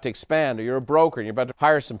you're about to expand, or you're a broker and you're about to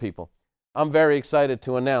hire some people. I'm very excited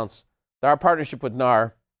to announce that our partnership with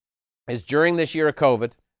NAR is during this year of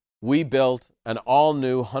COVID, we built an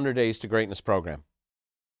all-new 100 Days to Greatness program.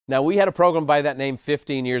 Now, we had a program by that name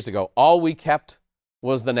 15 years ago. All we kept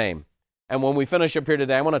was the name. And when we finish up here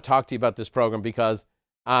today, I want to talk to you about this program because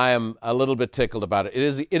I am a little bit tickled about it.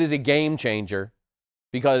 It is a game changer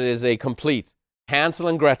because it is a complete Hansel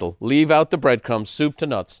and Gretel, leave out the breadcrumbs, soup to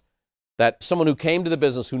nuts, that someone who came to the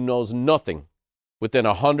business who knows nothing within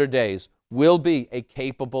 100 days will be a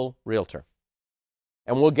capable realtor.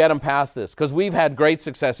 And we'll get them past this because we've had great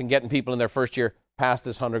success in getting people in their first year past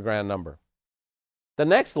this $100,000 number. The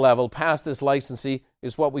next level past this licensee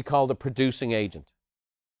is what we call the producing agent.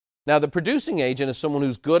 Now, the producing agent is someone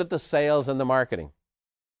who's good at the sales and the marketing.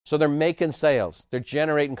 So they're making sales. They're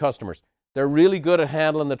generating customers. They're really good at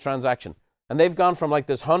handling the transaction. And they've gone from like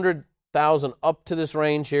this 100,000 up to this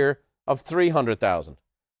range here of 300,000.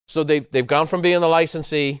 So they've gone from being the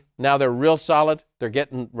licensee, now they're real solid, they're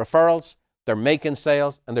getting referrals, they're making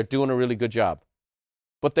sales, and they're doing a really good job.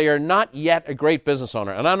 But they are not yet a great business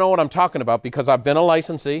owner. And I know what I'm talking about because I've been a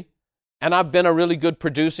licensee, and I've been a really good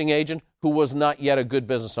producing agent who was not yet a good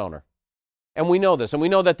business owner. And we know this. And we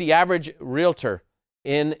know that the average realtor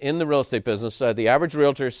in the real estate business, the average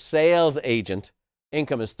realtor sales agent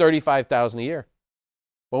income is $35,000 a year.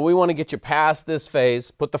 Well, we want to get you past this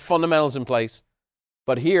phase, put the fundamentals in place.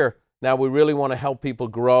 But here, now we really want to help people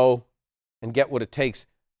grow and get what it takes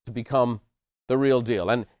to become the real deal.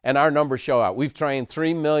 And our numbers show out. We've trained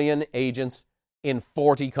 3 million agents in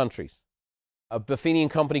 40 countries. A Buffini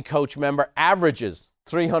 & Company coach member averages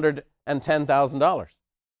 $310,000.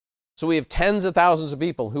 So we have tens of thousands of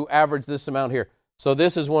people who average this amount here. So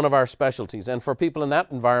this is one of our specialties. And for people in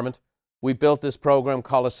that environment, we built this program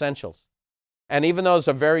called Essentials. And even though it's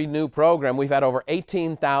a very new program, we've had over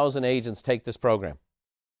 18,000 agents take this program.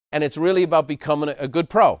 And it's really about becoming a good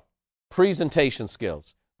pro. Presentation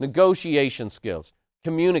skills, negotiation skills,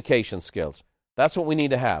 communication skills. That's what we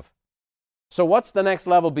need to have. So what's the next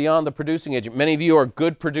level beyond the producing agent? Many of you are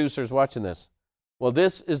good producers watching this. Well,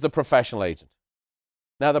 this is the professional agent.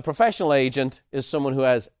 Now, the professional agent is someone who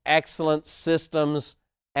has excellent systems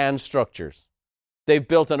and structures. They've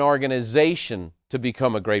built an organization to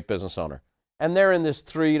become a great business owner. And they're in this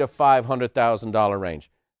 $300,000 to $500,000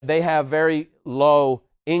 range. They have very low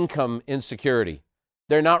income insecurity.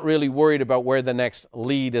 They're not really worried about where the next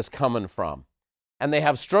lead is coming from. And they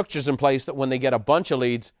have structures in place that when they get a bunch of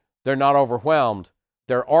leads, they're not overwhelmed.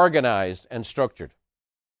 They're organized and structured.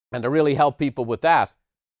 And to really help people with that,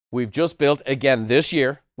 we've just built, again this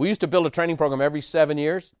year, we used to build a training program every 7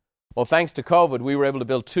 years. Well, thanks to COVID, we were able to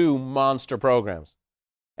build 2 monster programs.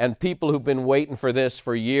 And people who've been waiting for this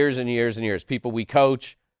for years and years and years, people we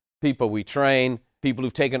coach, people we train, people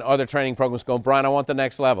who've taken other training programs going, Brian, I want the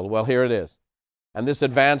next level. Well, here it is. And this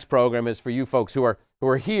advanced program is for you folks who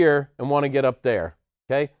are here and want to get up there.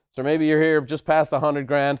 Okay? So maybe you're here just past the 100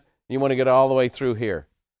 grand, and you want to get all the way through here.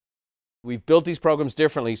 We've built these programs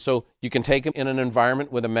differently so you can take them in an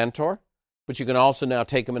environment with a mentor, but you can also now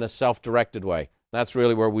take them in a self-directed way. That's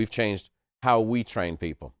really where we've changed how we train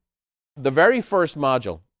people. The very first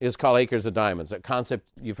module is called Acres of Diamonds, a concept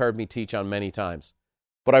you've heard me teach on many times.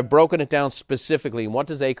 But I've broken it down specifically. What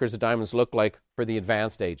does Acres of Diamonds look like for the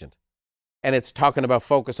advanced agent? And it's talking about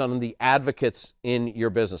focus on the advocates in your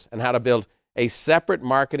business and how to build a separate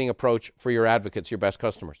marketing approach for your advocates, your best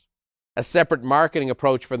customers. A separate marketing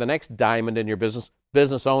approach for the next diamond in your business,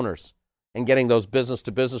 business owners, and getting those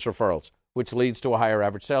business-to-business referrals, which leads to a higher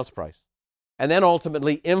average sales price. And then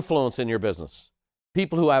ultimately influence in your business.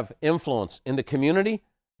 People who have influence in the community,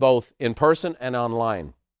 both in person and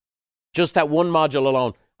online. Just that one module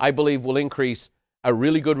alone, I believe, will increase a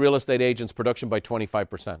really good real estate agent's production by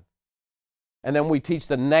 25%. And then we teach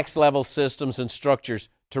the next level systems and structures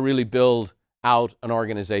to really build out an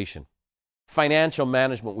organization. Financial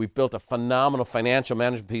management, we've built a phenomenal financial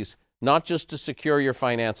management piece, not just to secure your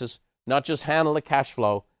finances, not just handle the cash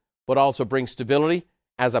flow, but also bring stability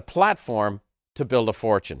as a platform to build a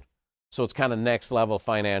fortune. So it's kind of next level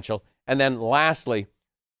financial. And then lastly,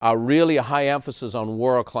 really a high emphasis on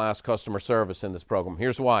world-class customer service in this program.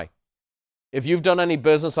 Here's why. If you've done any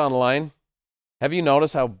business online, have you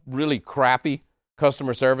noticed how really crappy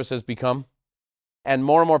customer service has become? And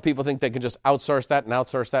more people think they can just outsource that and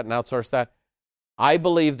outsource that and outsource that. I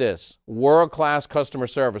believe this, world-class customer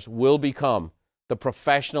service will become the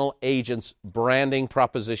professional agent's branding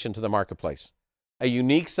proposition to the marketplace. A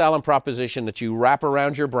unique selling proposition that you wrap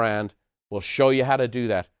around your brand will show you how to do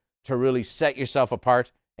that to really set yourself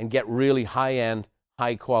apart and get really high-end,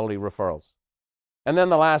 high-quality referrals. And then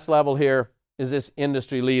the last level here is this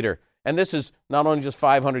industry leader. And this is not only just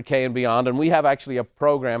 500K and beyond, and we have actually a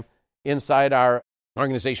program inside our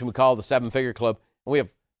organization we call the 7-Figure Club, and we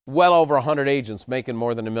have well over 100 agents making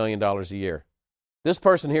more than $1 million a year. This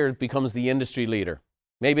person here becomes the industry leader.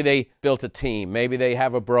 Maybe they built a team. Maybe they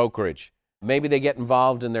have a brokerage. Maybe they get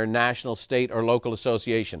involved in their national, state, or local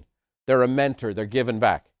association. They're a mentor. They're giving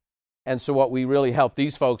back. And so what we really help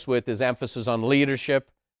these folks with is emphasis on leadership,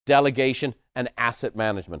 delegation, and asset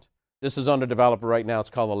management. This is under development right now. It's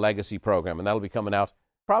called the Legacy Program, and that'll be coming out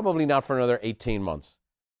probably not for another 18 months,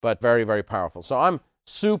 but very, very powerful. So I'm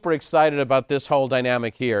super excited about this whole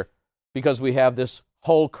dynamic here because we have this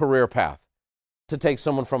whole career path to take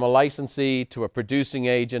someone from a licensee to a producing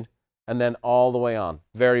agent and then all the way on.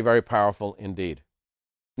 Very, very powerful indeed.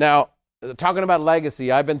 Now, talking about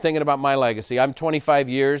legacy, I've been thinking about my legacy. I'm 25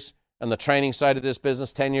 years on the training side of this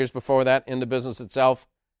business, 10 years before that in the business itself.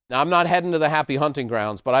 Now, I'm not heading to the happy hunting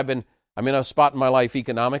grounds, but I'm in a spot in my life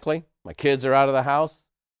economically. My kids are out of the house.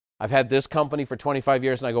 I've had this company for 25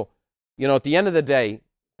 years, and I go, at the end of the day,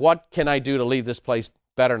 what can I do to leave this place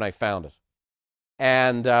better than I found it?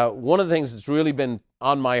 And one of the things that's really been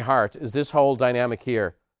on my heart is this whole dynamic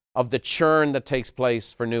here of the churn that takes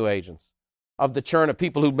place for new agents, of the churn of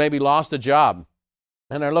people who maybe lost a job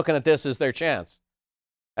and are looking at this as their chance.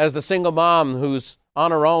 As the single mom who's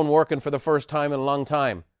on her own working for the first time in a long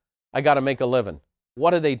time, I got to make a living.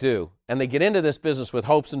 What do? And they get into this business with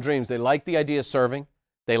hopes and dreams. They like the idea of serving.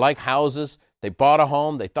 They like houses. They bought a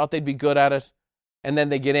home. They thought they'd be good at it. And then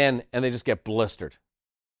they get in and they just get blistered.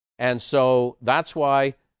 And so that's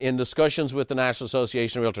why in discussions with the National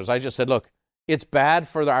Association of Realtors, I just said, look, it's bad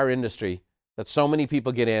for our industry that so many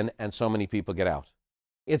people get in and so many people get out.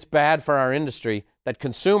 It's bad for our industry that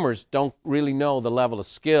consumers don't really know the level of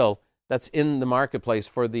skill that's in the marketplace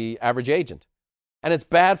for the average agent. And it's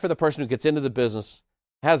bad for the person who gets into the business,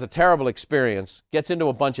 has a terrible experience, gets into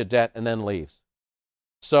a bunch of debt, and then leaves.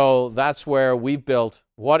 So that's where we've built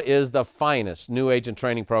what is the finest new agent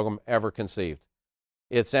training program ever conceived.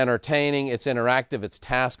 It's entertaining, it's interactive, it's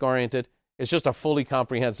task-oriented. It's just a fully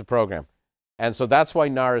comprehensive program. And so that's why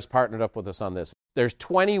NAR has partnered up with us on this. There's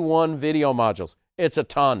 21 video modules. It's a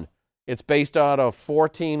ton. It's based out of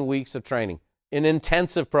 14 weeks of training. An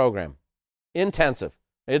intensive program. Intensive.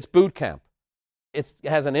 It's boot camp. It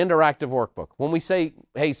has an interactive workbook. When we say,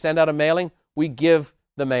 hey, send out a mailing, we give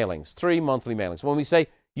the mailings, 3 monthly mailings. When we say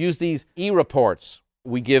use these e-reports,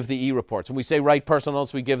 we give the e-reports. When we say write personal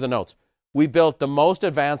notes, we give the notes. We built the most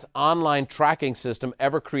advanced online tracking system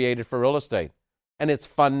ever created for real estate, and it's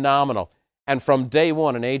phenomenal. And from day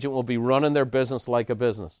one, an agent will be running their business like a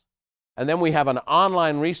business. And then we have an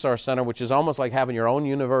online resource center, which is almost like having your own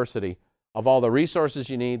university of all the resources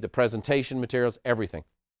you need, the presentation materials, everything.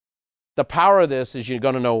 The power of this is you're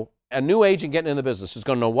going to know, a new agent getting in the business is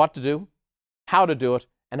going to know what to do, how to do it,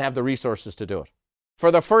 and have the resources to do it.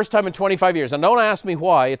 For the first time in 25 years, and don't ask me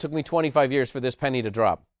why it took me 25 years for this penny to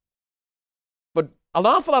drop. But an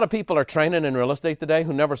awful lot of people are training in real estate today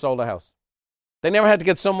who never sold a house. They never had to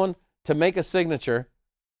get someone to make a signature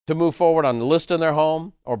to move forward on listing their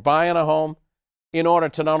home or buying a home in order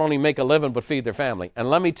to not only make a living but feed their family. And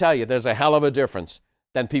let me tell you, there's a hell of a difference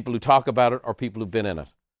than people who talk about it or people who've been in it.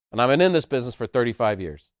 And I've been in this business for 35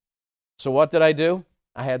 years. So what did I do?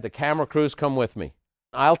 I had the camera crews come with me.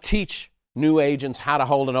 I'll teach new agents how to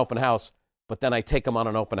hold an open house, but then I take them on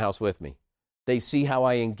an open house with me. They see how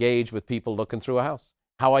I engage with people looking through a house,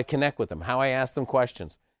 how I connect with them, how I ask them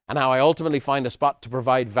questions, and how I ultimately find a spot to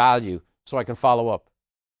provide value so I can follow up.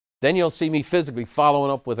 Then you'll see me physically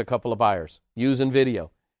following up with a couple of buyers, using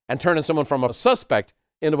video, and turning someone from a suspect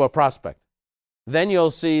into a prospect. Then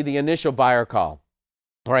you'll see the initial buyer call,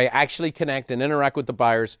 where I actually connect and interact with the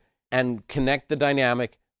buyers and connect the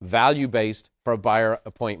dynamic, value-based for a buyer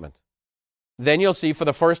appointment. Then you'll see for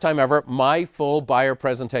the first time ever my full buyer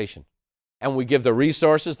presentation. And we give the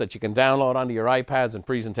resources that you can download onto your iPads and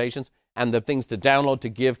presentations and the things to download to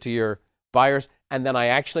give to your buyers. And then I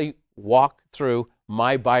actually walk through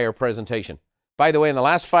my buyer presentation. By the way, in the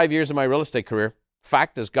last 5 years of my real estate career,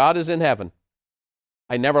 fact as God is in heaven,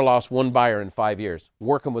 I never lost one buyer in 5 years,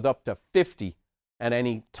 working with up to 50 at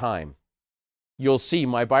any time. You'll see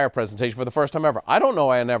my buyer presentation for the first time ever. I don't know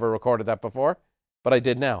I never recorded that before, but I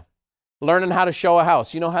did now. Learning how to show a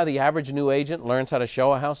house. You know how the average new agent learns how to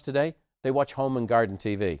show a house today? They watch Home and Garden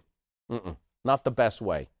TV. Not the best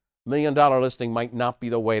way. $1 million listing might not be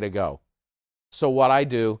the way to go. So what I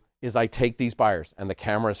do is I take these buyers, and the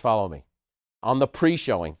cameras follow me, on the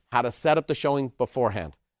pre-showing, how to set up the showing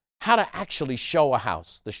beforehand, how to actually show a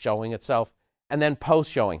house, the showing itself, and then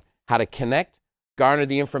post-showing, how to connect, garner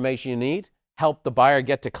the information you need, help the buyer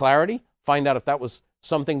get to clarity, find out if that was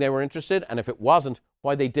something they were interested, and if it wasn't,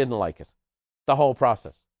 why they didn't like it. The whole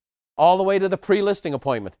process. All the way to the pre-listing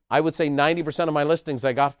appointment. I would say 90% of my listings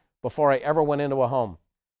I got before I ever went into a home.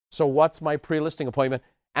 So what's my pre-listing appointment?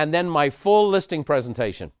 And then my full listing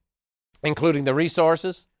presentation, including the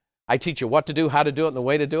resources. I teach you what to do, how to do it, and the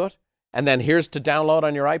way to do it. And then here's to download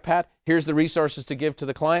on your iPad. Here's the resources to give to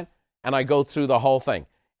the client. And I go through the whole thing.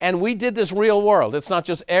 And we did this real world. It's not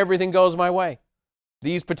just everything goes my way.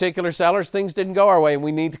 These particular sellers, things didn't go our way, and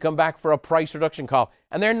we need to come back for a price reduction call.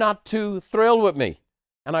 And they're not too thrilled with me.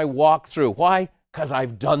 And I walk through. Why? Because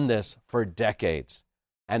I've done this for decades.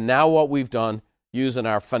 And now what we've done, using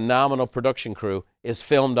our phenomenal production crew, is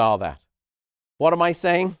filmed all that. What am I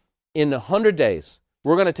saying? In 100 days,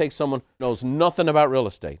 we're going to take someone who knows nothing about real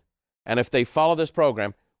estate. And if they follow this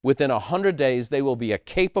program, within 100 days, they will be a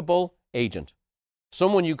capable agent.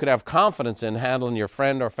 Someone you could have confidence in handling your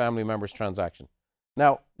friend or family member's transaction.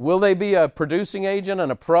 Now, will they be a producing agent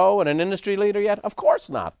and a pro and an industry leader yet? Of course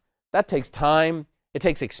not. That takes time. It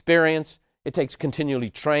takes experience. It takes continually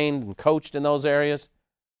trained and coached in those areas.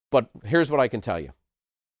 But here's what I can tell you.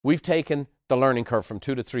 We've taken the learning curve from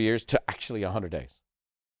 2 to 3 years to actually 100 days.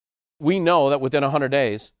 We know that within 100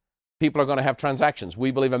 days, people are going to have transactions.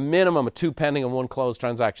 We believe a minimum of 2 pending and 1 closed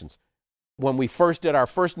transactions. When we first did our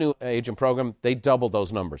first new agent program, they doubled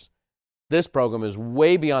those numbers. This program is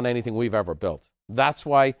way beyond anything we've ever built. That's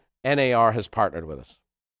why NAR has partnered with us.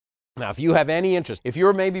 Now, if you have any interest, if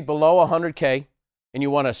you're maybe below 100K and you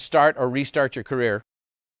want to start or restart your career,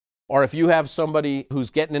 or if you have somebody who's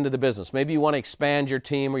getting into the business, maybe you want to expand your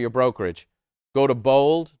team or your brokerage, go to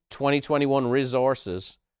Bold 2021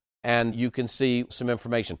 Resources and you can see some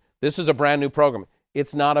information. This is a brand new program.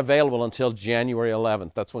 It's not available until January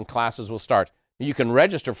 11th. That's when classes will start. You can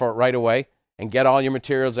register for it right away and get all your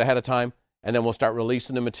materials ahead of time, and then we'll start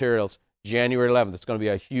releasing the materials January 11th. It's going to be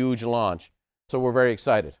a huge launch. So we're very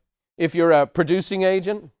excited. If you're a producing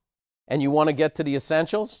agent and you want to get to the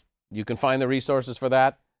essentials, you can find the resources for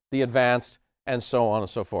that, the advanced, and so on and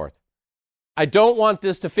so forth. I don't want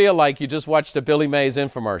this to feel like you just watched a Billy Mays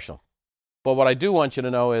infomercial. But what I do want you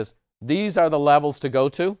to know is these are the levels to go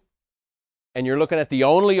to. And you're looking at the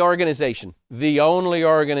only organization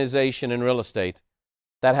in real estate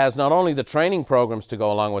that has not only the training programs to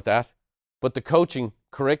go along with that, but the coaching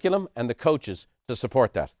curriculum and the coaches to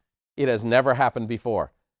support that. It has never happened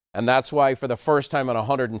before. And that's why for the first time in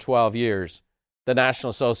 112 years, the National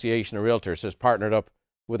Association of Realtors has partnered up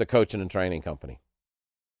with a coaching and training company.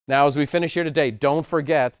 Now, as we finish here today, don't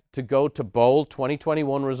forget to go to Bold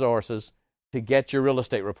 2021 Resources to get your real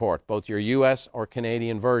estate report, both your U.S. or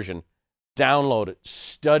Canadian version. Download it,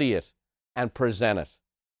 study it, and present it.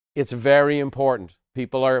 It's very important.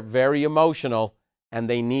 People are very emotional, and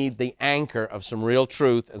they need the anchor of some real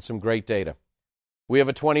truth and some great data. We have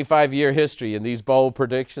a 25-year history in these bold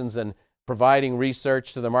predictions and providing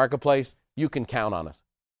research to the marketplace. You can count on it.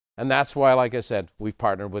 And that's why, like I said, we've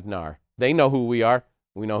partnered with NAR. They know who we are.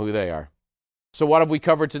 We know who they are. So what have we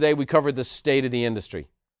covered today? We covered the state of the industry.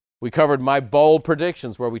 We covered my bold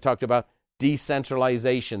predictions where we talked about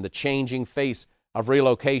decentralization, the changing face of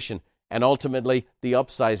relocation, and ultimately the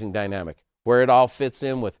upsizing dynamic, where it all fits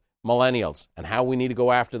in with millennials and how we need to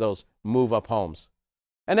go after those move-up homes.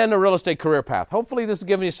 And then the real estate career path. Hopefully this has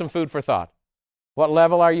given you some food for thought. What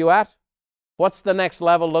level are you at? What's the next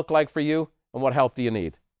level look like for you? And what help do you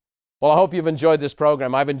need? Well, I hope you've enjoyed this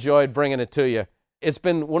program. I've enjoyed bringing it to you. It's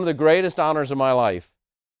been one of the greatest honors of my life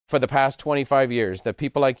for the past 25 years that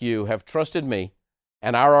people like you have trusted me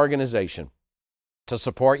and our organization to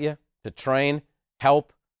support you, to train,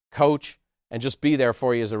 help, coach, and just be there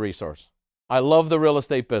for you as a resource. I love the real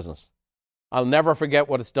estate business. I'll never forget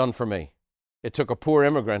what it's done for me. It took a poor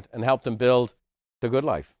immigrant and helped him build the good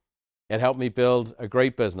life. It helped me build a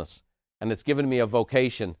great business, and it's given me a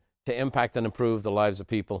vocation to impact and improve the lives of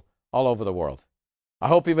people all over the world. I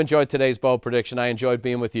hope you've enjoyed today's bold prediction. I enjoyed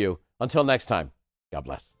being with you. Until next time, God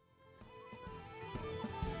bless.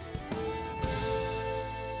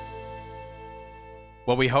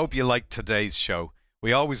 Well, we hope you liked today's show.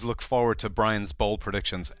 We always look forward to Brian's bold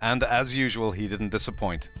predictions, and as usual, he didn't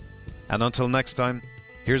disappoint. And until next time,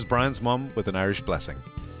 here's Brian's mum with an Irish blessing.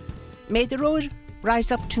 May the road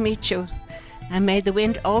rise up to meet you, and may the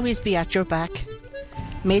wind always be at your back.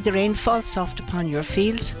 May the rain fall soft upon your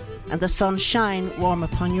fields, and the sun shine warm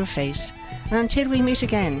upon your face. And until we meet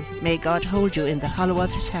again, may God hold you in the hollow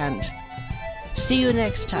of his hand. See you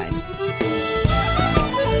next time.